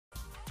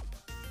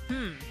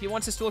He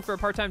wants us to look for a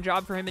part-time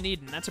job for him in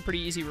Eden. That's a pretty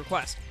easy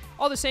request.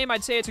 All the same,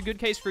 I'd say it's a good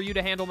case for you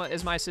to handle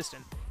as my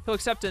assistant. He'll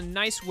accept a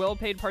nice,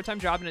 well-paid part-time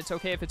job, and it's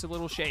okay if it's a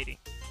little shady.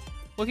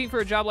 Looking for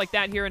a job like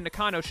that here in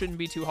Nakano shouldn't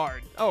be too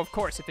hard. Oh, of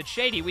course, if it's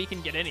shady, we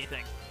can get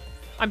anything.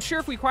 I'm sure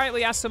if we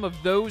quietly ask some of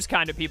those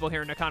kind of people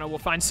here in Nakano, we'll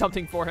find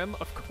something for him,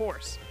 of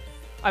course.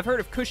 I've heard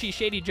of cushy,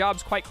 shady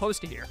jobs quite close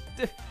to here.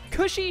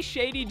 Cushy,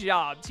 shady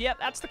jobs. Yep,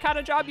 that's the kind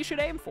of job you should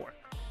aim for.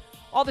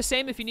 All the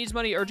same, if he needs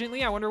money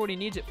urgently, I wonder what he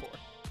needs it for.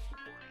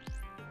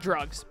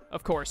 Drugs,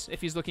 of course,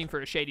 if he's looking for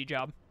a shady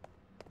job.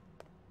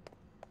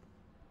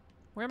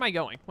 Where am I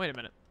going? Wait a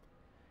minute.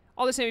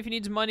 All the same, if he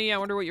needs money, I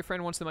wonder what your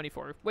friend wants the money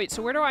for. Wait,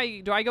 so where do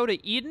I go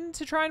to Eden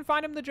to try and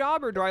find him the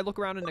job, or do I look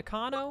around in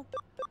Nakano?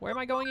 Where am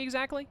I going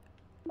exactly?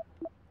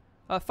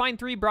 Find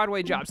 3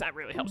 Broadway jobs. That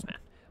really helps, man.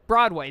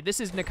 Broadway. This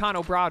is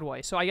Nakano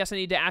Broadway, so I guess I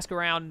need to ask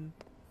around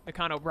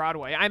Nakano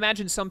Broadway. I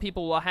imagine some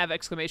people will have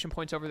exclamation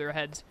points over their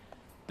heads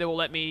that will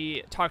let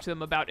me talk to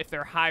them about if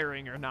they're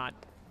hiring or not.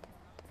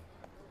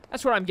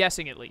 That's what I'm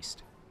guessing, at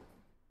least.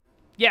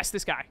 Yes,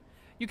 this guy.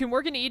 You can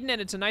work in Eden,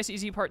 and it's a nice,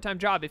 easy part-time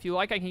job. If you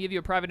like, I can give you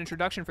a private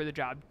introduction for the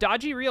job.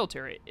 Dodgy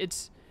realtor.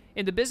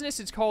 In the business,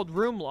 it's called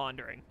room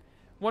laundering.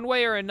 One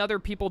way or another,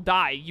 people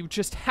die. You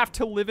just have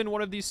to live in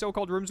one of these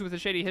so-called rooms with a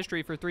shady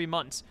history for 3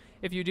 months.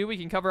 If you do, we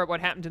can cover up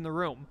what happened in the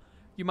room.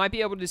 You might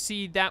be able to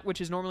see that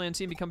which is normally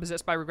unseen become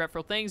possessed by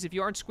regretful things. If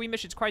you aren't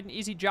squeamish, it's quite an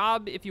easy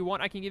job. If you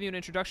want, I can give you an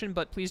introduction,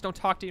 but please don't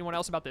talk to anyone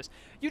else about this.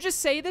 You just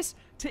say this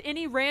to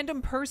any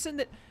random person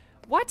that...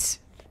 What?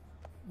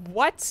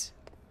 What?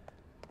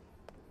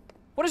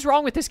 What is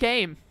wrong with this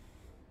game?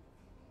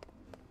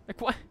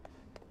 Like, what?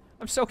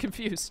 I'm so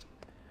confused.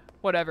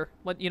 Whatever.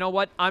 You know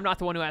what? I'm not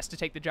the one who has to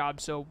take the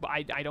job, so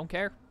I don't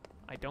care.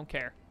 I don't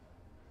care.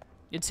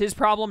 It's his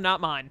problem,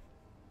 not mine.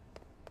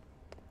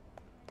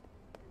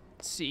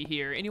 Let's see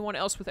here. Anyone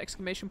else with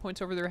exclamation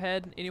points over their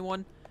head?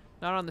 Anyone?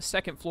 Not on the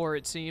 2nd floor,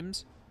 it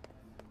seems.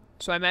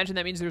 So I imagine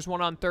that means there's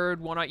one on 3rd,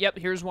 one on... Yep,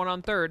 here's one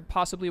on 3rd,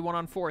 possibly one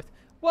on 4th.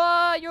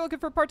 What? You're looking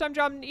for a part-time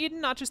job in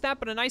Eden? Not just that,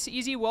 but a nice,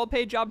 easy,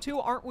 well-paid job too?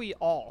 Aren't we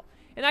all?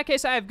 In that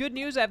case, I have good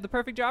news. I have the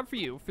perfect job for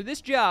you. For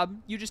this job,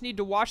 you just need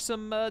to wash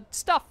some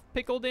stuff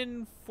pickled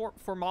in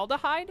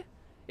formaldehyde?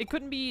 It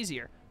couldn't be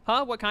easier.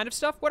 Huh? What kind of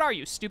stuff? What are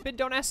you, stupid?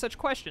 Don't ask such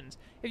questions.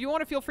 If you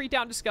want to feel freaked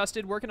out and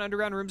disgusted, work in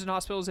underground rooms and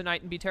hospitals at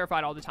night and be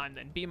terrified all the time,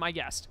 then be my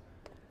guest.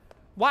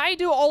 Why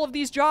do all of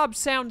these jobs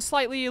sound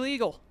slightly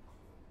illegal?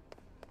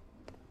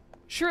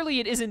 Surely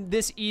it isn't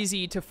this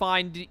easy to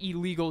find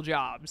illegal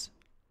jobs.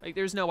 Like,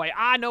 there's no way.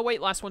 Ah, no,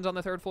 wait, last one's on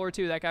the 3rd floor,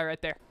 too. That guy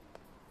right there.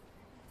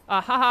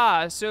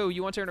 Haha, so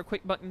you want to earn a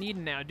quick buck in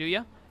Eden now, do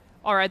ya?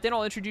 Alright, then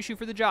I'll introduce you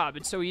for the job.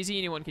 It's so easy,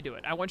 anyone can do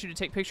it. I want you to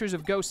take pictures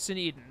of ghosts in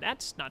Eden.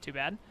 That's not too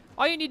bad.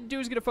 All you need to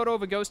do is get a photo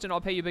of a ghost, and I'll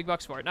pay you big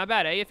bucks for it. Not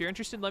bad, eh? If you're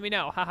interested, let me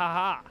know. Ha ha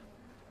ha.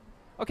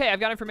 Okay, I've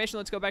got information.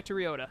 Let's go back to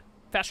Ryota.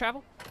 Fast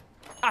travel?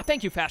 Ah,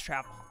 thank you, fast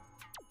travel.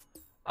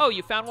 Oh,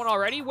 you found one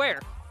already? Where?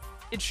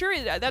 It sure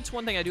is. That's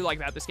one thing I do like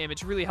about this game.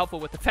 It's really helpful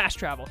with the fast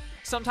travel.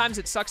 Sometimes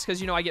it sucks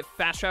because, you know, I get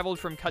fast traveled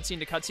from cutscene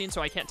to cutscene,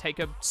 so I can't take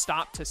a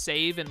stop to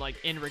save and,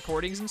 like, in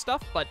recordings and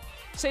stuff, but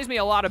it saves me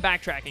a lot of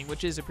backtracking,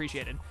 which is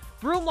appreciated.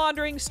 Room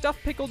laundering, stuff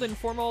pickled in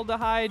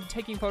formaldehyde,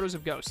 taking photos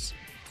of ghosts.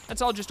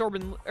 That's all just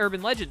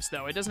urban legends,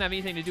 though. It doesn't have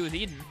anything to do with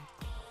Eden.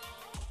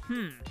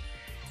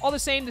 All the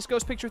same, this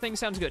ghost picture thing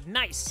sounds good.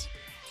 Nice.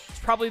 It's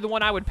probably the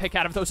one I would pick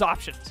out of those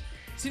options.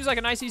 Seems like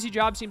a nice, easy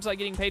job. Seems like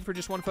getting paid for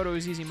just one photo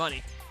is easy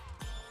money.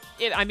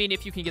 I mean,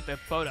 if you can get the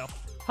photo.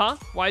 Huh?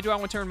 Why do I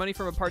want to earn money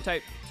from a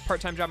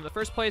part-time job in the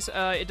first place?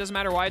 It doesn't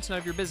matter why. It's none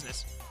of your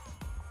business.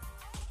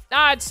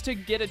 Ah, it's to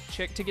get a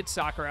chick, to get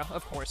Sakura,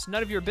 of course.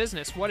 None of your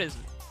business. What is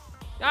it?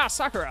 Ah,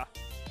 Sakura.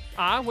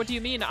 Ah, what do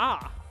you mean,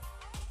 ah?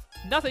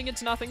 Nothing,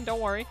 it's nothing. Don't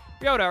worry.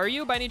 Ryota, are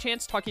you, by any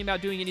chance, talking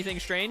about doing anything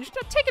strange?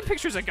 Taking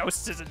pictures of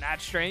ghosts isn't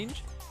that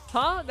strange.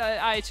 Huh?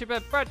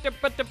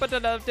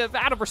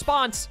 Out of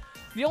response.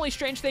 The only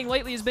strange thing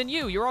lately has been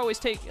you. You're always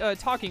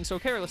talking so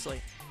carelessly.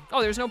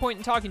 Oh, there's no point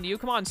in talking to you.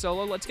 Come on,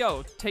 Solo, let's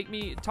go.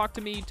 Talk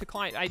to me to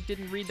client. I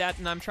didn't read that,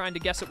 and I'm trying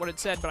to guess at what it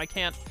said, but I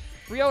can't.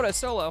 Ryota,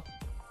 Solo.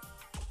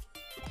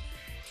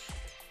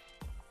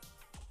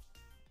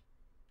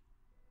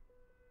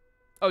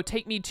 Oh,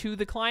 take me to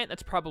the client?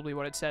 That's probably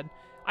what it said.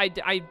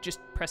 I just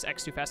press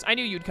X too fast. I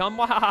knew you'd come.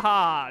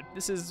 Wahahaha.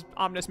 This is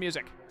ominous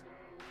music.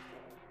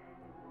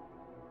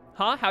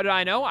 Huh? How did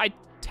I know? I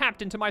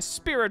tapped into my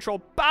spiritual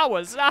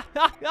powers. I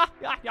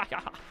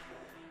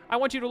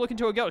want you to look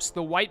into a ghost,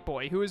 the white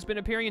boy, who has been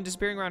appearing and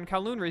disappearing around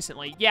Kowloon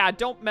recently. Yeah,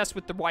 don't mess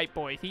with the white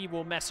boy. He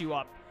will mess you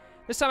up.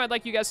 This time I'd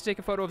like you guys to take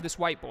a photo of this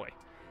white boy.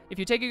 If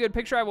you take a good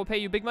picture, I will pay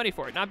you big money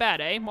for it. Not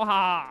bad, eh?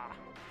 Mwahaha.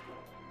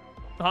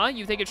 Huh?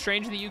 You think it's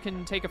strange that you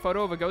can take a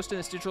photo of a ghost in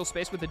this digital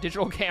space with a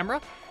digital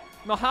camera?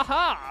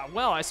 Mwahaha.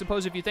 Well, I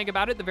suppose if you think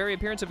about it, the very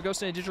appearance of a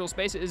ghost in a digital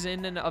space is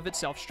in and of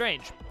itself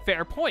strange.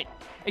 Fair point.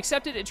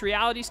 Accept it, it's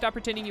reality. Stop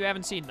pretending you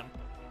haven't seen them.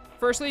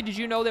 Firstly, did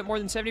you know that more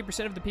than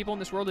 70% of the people in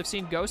this world have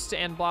seen ghosts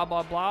and blah,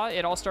 blah, blah?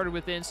 It all started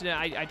with the incident.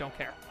 I don't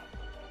care.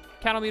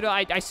 Count on me to...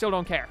 I still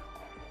don't care.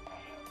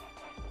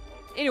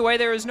 Anyway,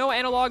 there is no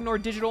analog nor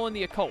digital in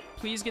the occult.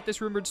 Please get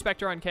this rumored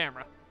specter on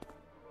camera.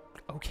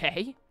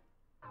 Okay.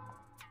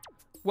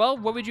 Well,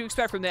 what would you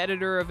expect from the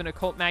editor of an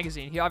occult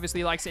magazine? He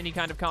obviously likes any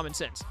kind of common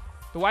sense.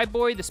 The white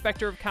boy, the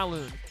specter of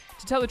Kowloon.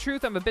 To tell the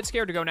truth, I'm a bit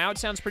scared to go now. It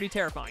sounds pretty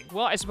terrifying.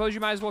 Well, I suppose you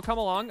might as well come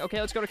along. Okay,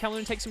 let's go to Kowloon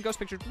and take some ghost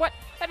pictures. What?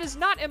 That is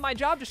not in my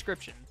job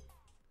description.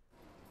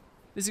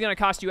 This is going to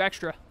cost you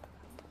extra.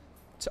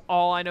 That's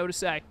all I know to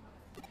say.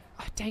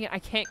 Oh, dang it, I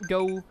can't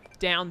go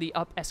down the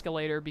up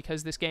escalator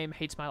because this game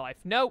hates my life.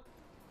 No.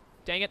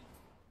 Dang it.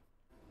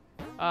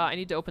 I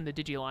need to open the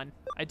Digiline.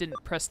 I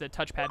didn't press the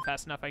touchpad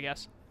fast enough, I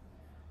guess.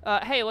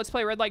 Hey, let's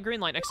play red light, green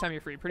light next time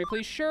you're free. Pretty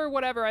please? Sure,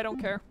 whatever, I don't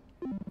care.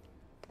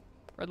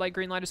 Red light,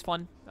 green light is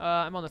fun.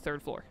 I'm on the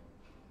 3rd floor.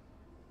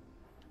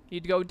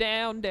 Need to go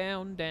down,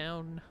 down,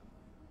 down.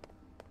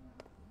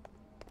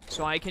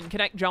 So I can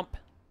connect jump.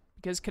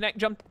 Because connect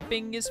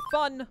jumping is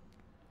fun.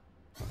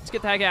 Let's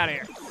get the heck out of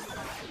here.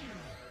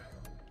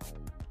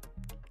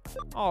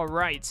 All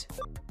right.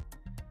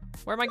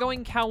 Where am I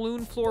going?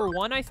 Kowloon floor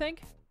 1, I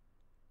think?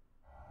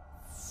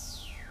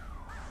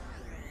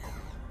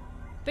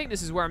 I think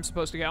this is where I'm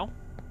supposed to go.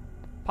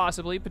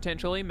 Possibly,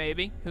 potentially,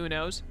 maybe. Who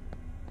knows?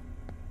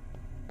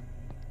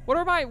 What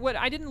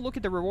I didn't look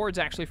at the rewards,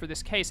 actually, for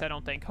this case, I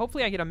don't think.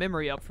 Hopefully I get a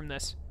memory up from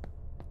this.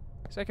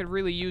 Because I could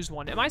really use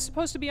one. Am I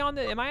supposed to be on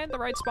the... Am I in the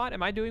right spot?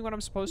 Am I doing what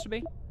I'm supposed to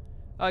be?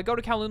 Go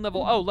to Kowloon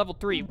level... Oh, level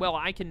 3. Well,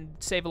 I can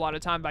save a lot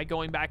of time by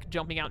going back,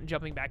 jumping out, and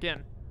jumping back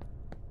in.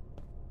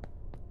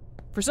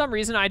 For some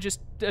reason, I just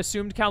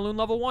assumed Kowloon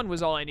level 1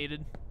 was all I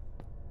needed.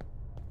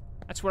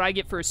 That's what I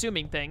get for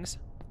assuming things.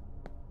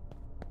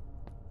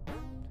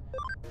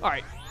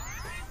 Alright.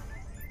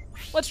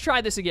 Let's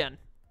try this again.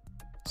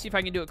 See if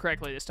I can do it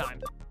correctly this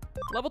time.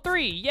 Level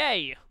 3,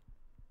 yay!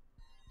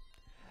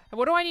 And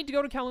what do I need to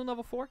go to Kowloon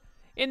level 4?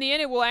 In the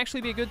end, it will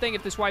actually be a good thing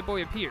if this white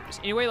boy appears.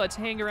 Anyway, let's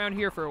hang around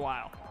here for a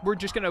while. We're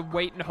just gonna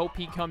wait and hope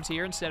he comes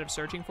here instead of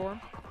searching for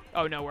him.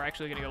 Oh no, we're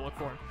actually gonna go look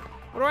for him.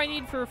 What do I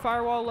need for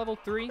firewall level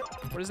 3?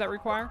 What does that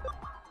require?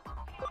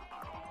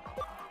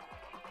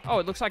 Oh,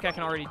 it looks like I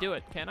can already do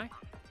it, can I?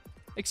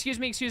 Excuse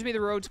me, the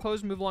road's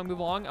closed, move along, move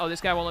along. Oh,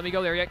 this guy won't let me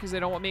go there yet because they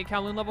don't want me at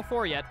Kowloon level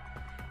 4 yet.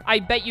 I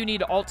bet you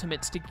need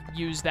ultimates to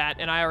use that,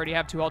 and I already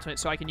have 2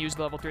 ultimates, so I can use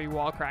the level 3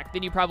 wall crack.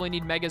 Then you probably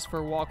need megas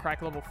for wall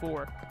crack level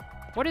 4.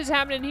 What is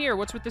happening here?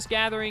 What's with this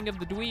gathering of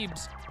the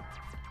dweebs?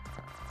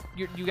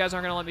 You guys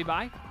aren't gonna let me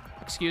by?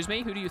 Excuse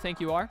me, who do you think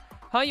you are?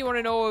 Huh, you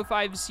wanna know if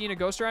I've seen a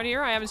ghost around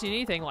here? I haven't seen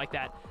anything like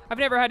that. I've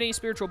never had any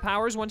spiritual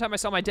powers. One time I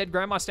saw my dead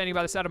grandma standing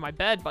by the side of my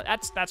bed, but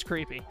that's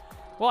creepy.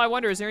 Well, I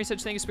wonder, is there any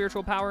such thing as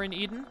spiritual power in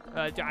Eden?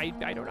 I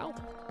don't know.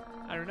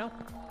 I don't know.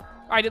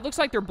 All right, it looks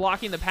like they're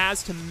blocking the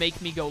paths to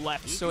make me go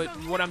left, so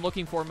what I'm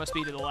looking for must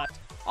be to the left.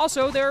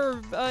 Also,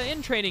 there are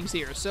in trainings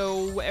here,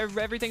 so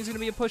everything's gonna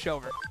be a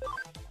pushover.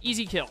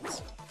 Easy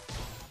kills.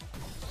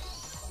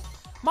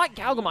 My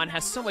Galgamon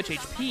has so much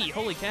HP,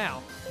 holy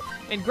cow.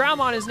 And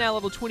Growlmon is now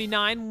level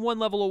 29, 1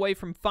 level away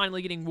from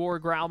finally getting War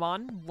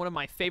Growlmon, one of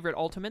my favorite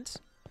ultimates.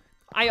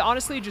 I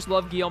honestly just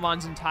love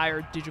Guilmon's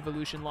entire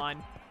Digivolution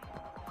line.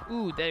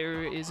 Ooh,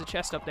 there is a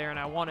chest up there, and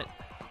I want it.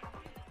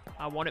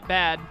 I want it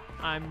bad.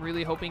 I'm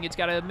really hoping it's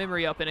got a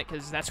memory up in it,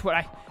 because that's what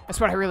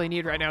I really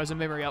need right now is a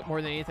memory up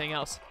more than anything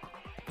else.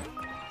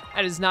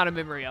 That is not a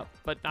memory up,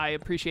 but I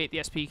appreciate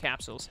the SP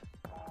capsules.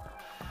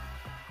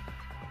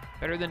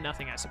 Better than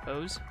nothing, I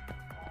suppose.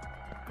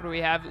 What do we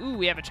have? Ooh,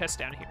 we have a chest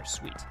down here.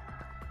 Sweet.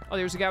 Oh,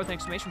 there's a guy with an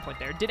exclamation point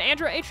there. Did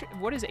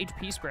what is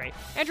HP spray?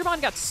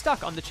 Andromon got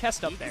stuck on the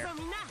chest up there.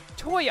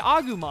 Toy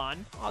Agumon.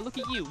 Oh, look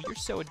at you. You're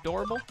so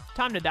adorable.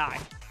 Time to die.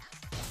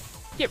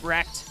 Get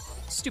wrecked.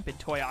 Stupid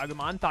Toy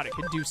Agumon. Thought it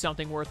could do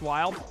something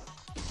worthwhile.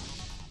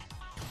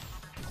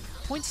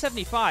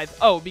 0.75.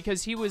 Oh,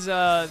 because he was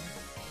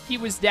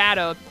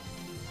data.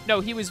 No,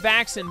 he was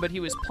Vaxen, but he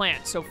was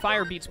plant. So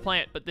fire beats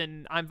plant, but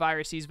then I'm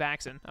virus, he's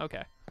Vaxen.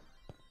 Okay.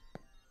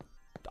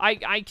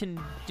 I can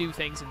do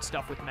things and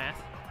stuff with math.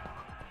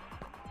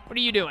 What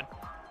are you doing?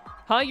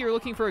 Huh? You're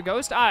looking for a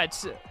ghost? Ah,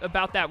 it's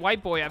about that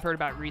white boy I've heard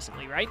about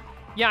recently, right?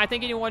 Yeah, I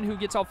think anyone who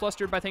gets all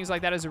flustered by things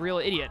like that is a real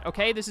idiot.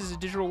 Okay, this is a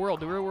digital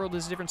world. The real world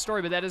is a different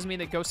story, but that doesn't mean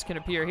that ghosts can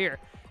appear here.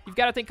 You've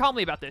got to think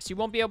calmly about this. You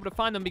won't be able to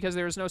find them because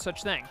there is no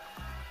such thing.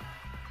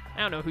 I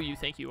don't know who you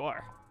think you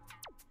are.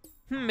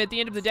 At the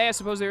end of the day, I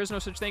suppose there is no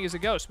such thing as a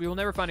ghost. We will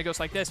never find a ghost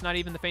like this, not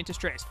even the faintest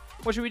trace.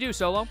 What should we do,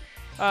 Solo?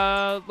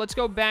 Let's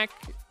go back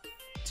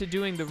to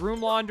doing the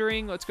room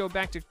laundering. Let's go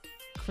back to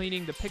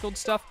cleaning the pickled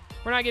stuff.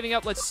 We're not giving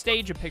up. Let's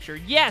stage a picture.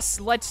 Yes,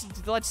 let's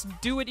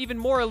do it even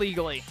more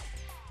illegally.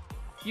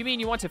 You mean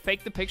you want to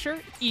fake the picture?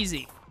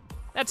 Easy.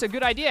 That's a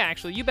good idea,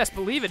 actually. You best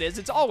believe it is.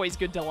 It's always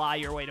good to lie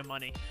your way to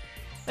money.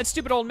 That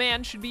stupid old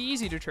man should be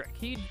easy to trick.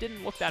 He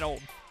didn't look that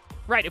old.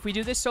 Right, if we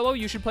do this, Solo,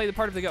 you should play the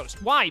part of the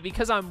ghost. Why?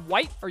 Because I'm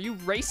white? Are you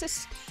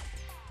racist?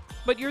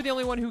 But you're the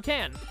only one who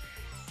can.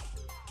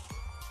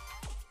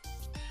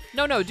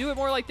 No, do it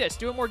more like this.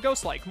 Do it more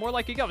ghost-like. More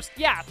like a ghost.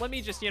 Yeah, let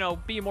me just,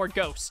 be more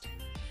ghost.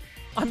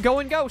 I'm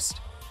going ghost.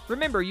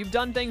 Remember, you've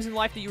done things in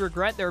life that you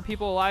regret. There are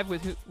people alive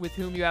with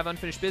whom you have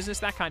unfinished business,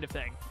 that kind of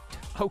thing.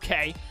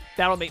 Okay,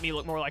 that'll make me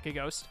look more like a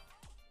ghost.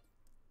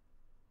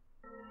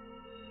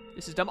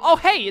 This is dumb. Oh,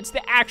 hey, it's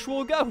the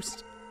actual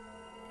ghost,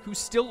 who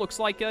still looks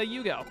like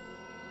Yugo.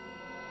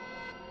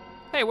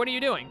 Hey, what are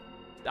you doing?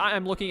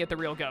 I'm looking at the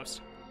real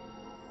ghost.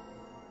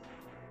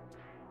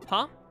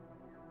 Huh?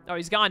 Oh,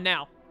 he's gone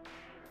now.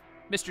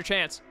 Mr.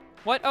 Chance.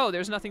 What? Oh,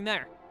 there's nothing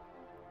there.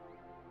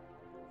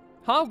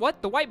 Huh?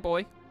 What? The white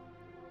boy?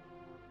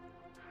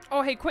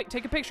 Oh, hey, quick,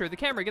 take a picture. The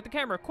camera, get the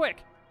camera, quick.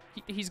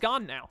 He's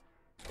gone now.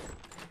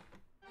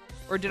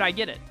 Or did I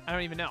get it? I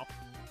don't even know.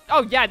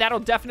 Oh, yeah, that'll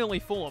definitely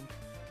fool him.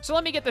 So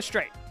let me get this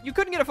straight. You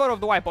couldn't get a photo of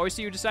the white boy,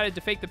 so you decided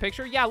to fake the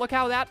picture? Yeah, look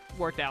how that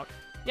worked out.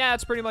 Yeah,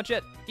 that's pretty much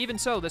it. Even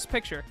so, this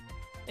picture.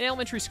 An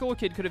elementary school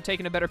kid could have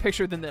taken a better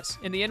picture than this.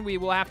 In the end, we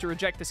will have to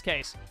reject this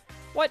case.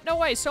 What? No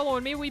way. Solo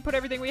and me, we put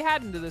everything we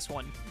had into this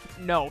one.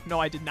 No,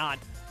 I did not.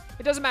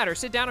 It doesn't matter.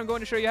 Sit down. I'm going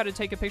to show you how to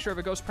take a picture of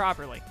a ghost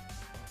properly.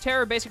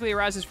 Terror basically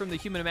arises from the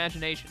human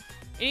imagination.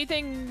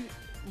 Anything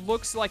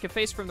looks like a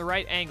face from the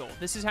right angle.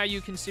 This is how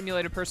you can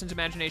stimulate a person's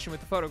imagination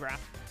with a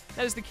photograph.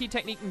 That is the key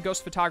technique in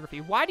ghost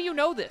photography. Why do you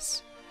know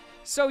this?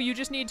 So you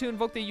just need to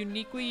invoke the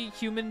uniquely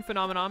human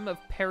phenomenon of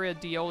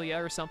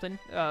pareidolia or something.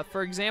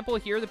 For example,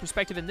 here, the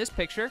perspective in this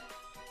picture.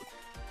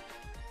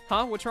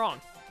 Huh? What's wrong?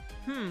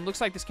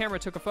 Looks like this camera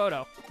took a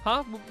photo.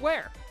 Huh?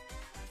 Where?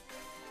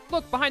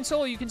 Look, behind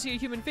Solo you can see a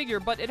human figure,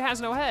 but it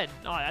has no head.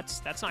 Oh,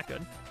 that's not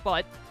good.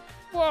 But,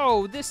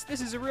 whoa, this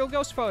is a real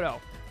ghost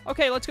photo.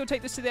 Okay, let's go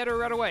take this to the editor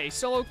right away.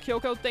 Solo,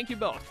 Kyoko, thank you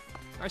both.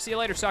 All right, see you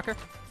later, sucker.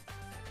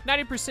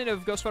 90%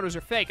 of ghost photos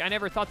are fake. I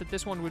never thought that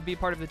this one would be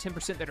part of the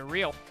 10% that are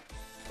real.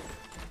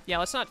 Yeah,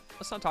 let's not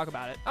talk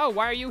about it. Oh,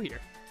 why are you here?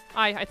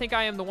 I think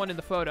I am the one in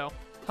the photo.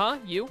 Huh?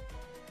 You?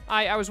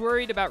 I was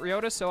worried about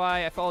Ryota, so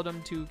I followed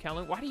him to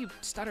Kowloon. Why do you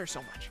stutter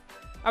so much?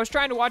 I was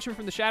trying to watch him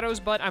from the shadows,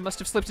 but I must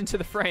have slipped into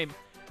the frame.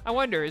 I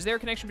wonder, is there a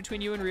connection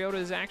between you and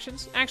Ryota's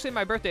actions? Actually,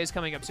 my birthday is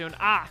coming up soon.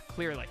 Ah,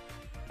 clearly.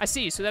 I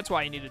see, so that's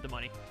why he needed the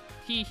money.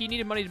 He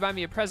needed money to buy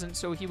me a present,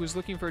 so he was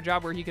looking for a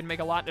job where he could make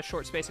a lot in a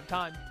short space of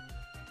time.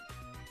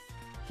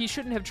 He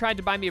shouldn't have tried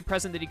to buy me a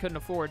present that he couldn't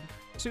afford.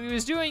 So he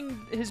was doing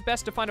his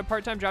best to find a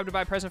part-time job to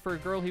buy a present for a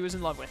girl he was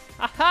in love with.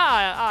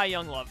 Aha! Ah,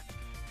 young love.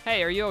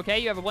 Hey, are you okay?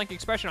 You have a blank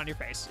expression on your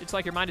face. It's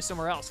like your mind is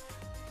somewhere else.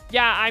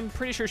 Yeah, I'm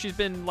pretty sure she's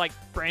been, like,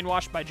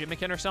 brainwashed by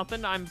Jimikin or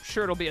something. I'm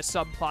sure it'll be a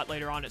subplot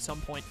later on at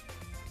some point.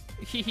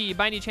 Hee,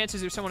 by any chance,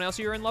 is there someone else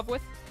you're in love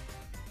with?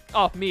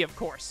 Oh, me, of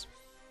course.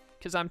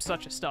 Because I'm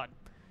such a stud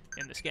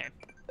in this game.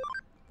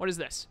 What is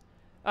this?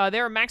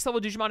 There are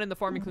max-level Digimon in the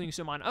farm, including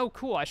Summon. Oh,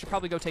 cool. I should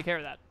probably go take care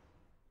of that.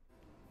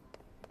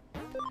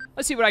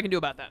 Let's see what I can do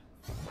about that.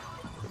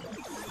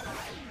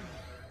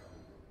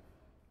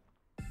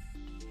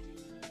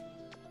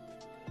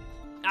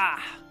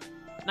 Ah,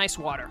 nice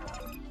water.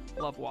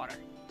 Love water.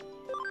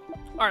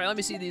 All right, let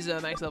me see these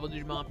max level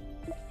Digimon.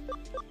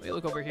 Let me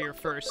look over here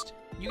first.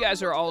 You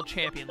guys are all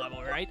champion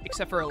level, right?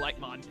 Except for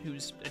Electmon,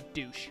 who's a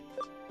douche.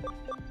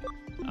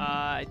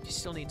 He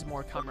still needs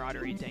more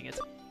camaraderie, dang it.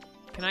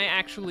 Can I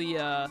actually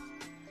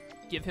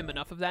give him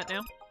enough of that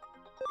now?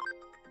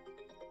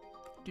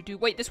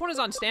 Wait, this one is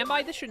on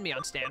standby? This shouldn't be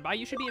on standby.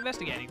 You should be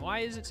investigating.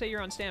 Why does it say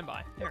you're on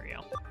standby? There we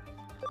go.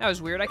 That was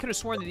weird. I could have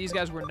sworn that these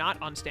guys were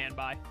not on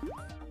standby.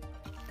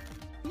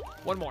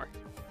 One more.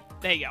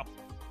 There you go.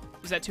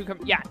 Is that two?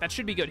 Yeah, that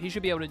should be good. He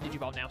should be able to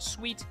Digivolve now.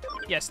 Sweet.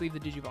 Yes, leave the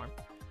Digivolve.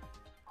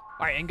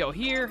 All right, and go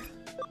here.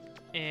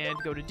 And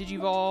go to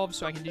Digivolve,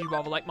 so I can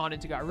Digivolve Electmon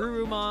into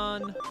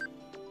Garurumon.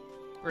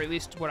 Or at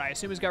least what I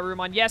assume is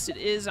Garurumon. Yes, it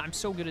is. I'm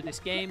so good at this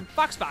game.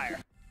 Foxfire.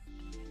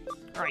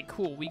 All right,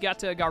 cool. We got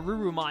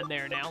Garurumon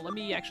there now. Let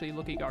me actually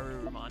look at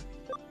Garurumon.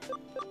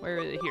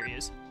 Here he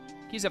is.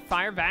 He's a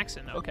Fire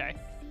Vaccine. Okay.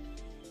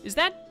 Is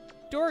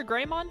that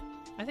Doragraemon?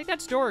 I think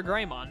that's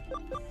Doragraemon.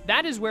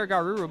 That is where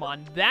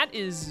Garurumon. That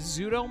is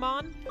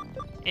Zudomon.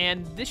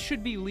 And this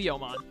should be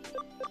Leomon.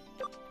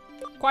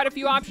 Quite a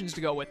few options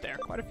to go with there.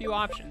 Quite a few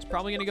options.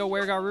 Probably going to go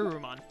where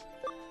Garurumon.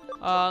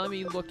 Let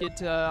me look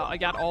at... I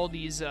got all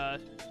these...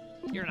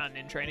 You're not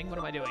in training. What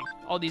am I doing?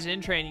 All these in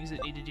trainings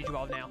that need to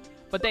Digivolve now.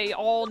 But they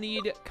all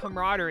need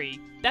camaraderie.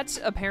 That's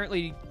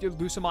apparently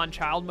Lucemon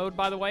child mode,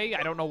 by the way.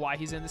 I don't know why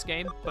he's in this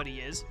game, but he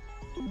is.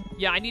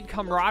 Yeah, I need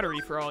camaraderie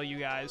for all you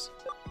guys.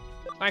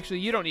 Actually,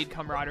 you don't need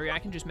camaraderie. I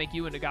can just make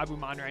you into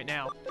Gabumon right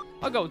now.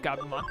 I'll go with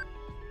Gabumon.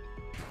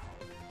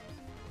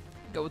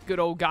 Go with good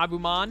old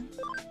Gabumon.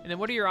 And then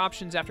what are your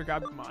options after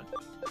Gabumon?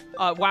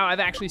 Wow, I've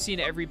actually seen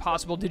every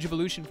possible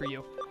Digivolution for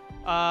you.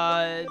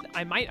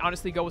 I might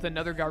honestly go with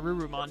another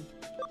Garurumon.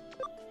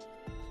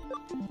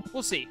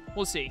 We'll see.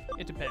 We'll see.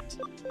 It depends.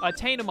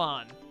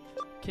 Tainamon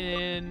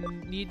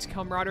needs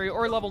camaraderie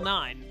or level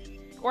 9.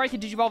 Or I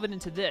could Digivolve it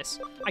into this.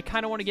 I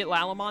kind of want to get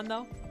Lalamon,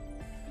 though.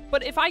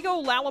 But if I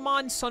go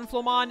Lalamon,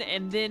 Sunflowmon,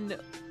 and then,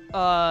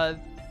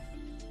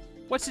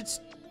 what's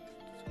its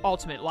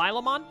ultimate?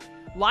 Lilamon?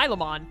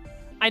 Lilamon.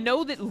 I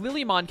know that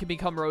Lilymon can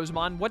become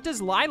Rosemon. What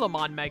does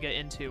Lilamon Mega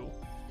into?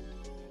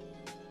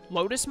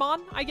 Lotusmon,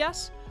 I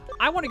guess?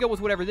 I want to go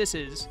with whatever this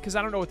is, because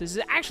I don't know what this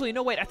is. Actually,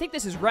 no, wait. I think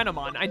this is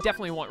Renamon. I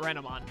definitely want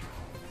Renamon.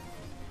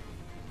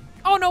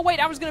 Oh, no, wait.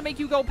 I was going to make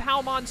you go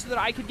Palmon so that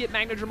I could get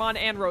Magnadramon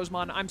and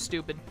Rosemon. I'm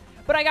stupid.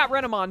 But I got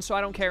Renamon, so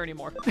I don't care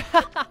anymore.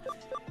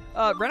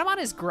 Renamon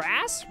is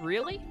grass?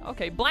 Really?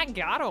 Okay, Black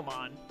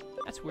Gatomon.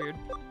 That's weird.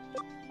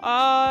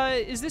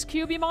 Is this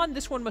Cubimon?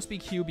 This one must be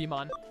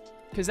Cubimon.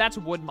 Because that's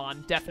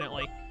Woodmon,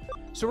 definitely.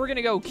 So we're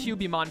gonna go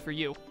Cubimon for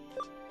you.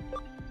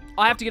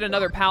 I'll have to get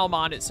another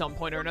Palmon at some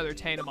point, or another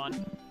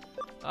Tanemon.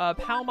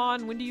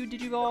 Palmon, when do you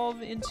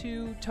digivolve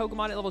into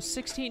Togemon at level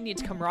 16?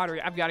 Needs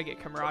Camaraderie. I've got to get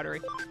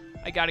Camaraderie.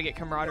 I got to get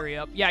Camaraderie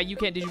up. Yeah, you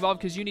can't digivolve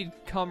because you need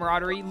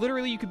Camaraderie.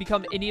 Literally, you could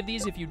become any of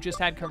these if you just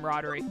had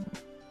Camaraderie.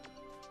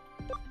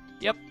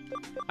 Yep.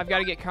 I've got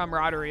to get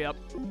Camaraderie up.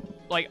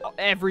 Like,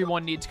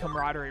 everyone needs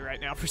Camaraderie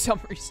right now for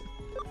some reason.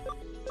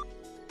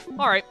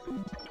 Alright.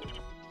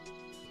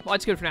 Well,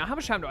 that's good for now. How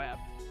much time do I have?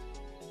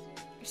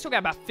 I still got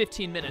about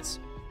 15 minutes.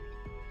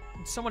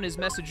 Someone has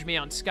messaged me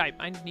on Skype.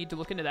 I need to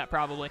look into that,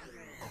 probably.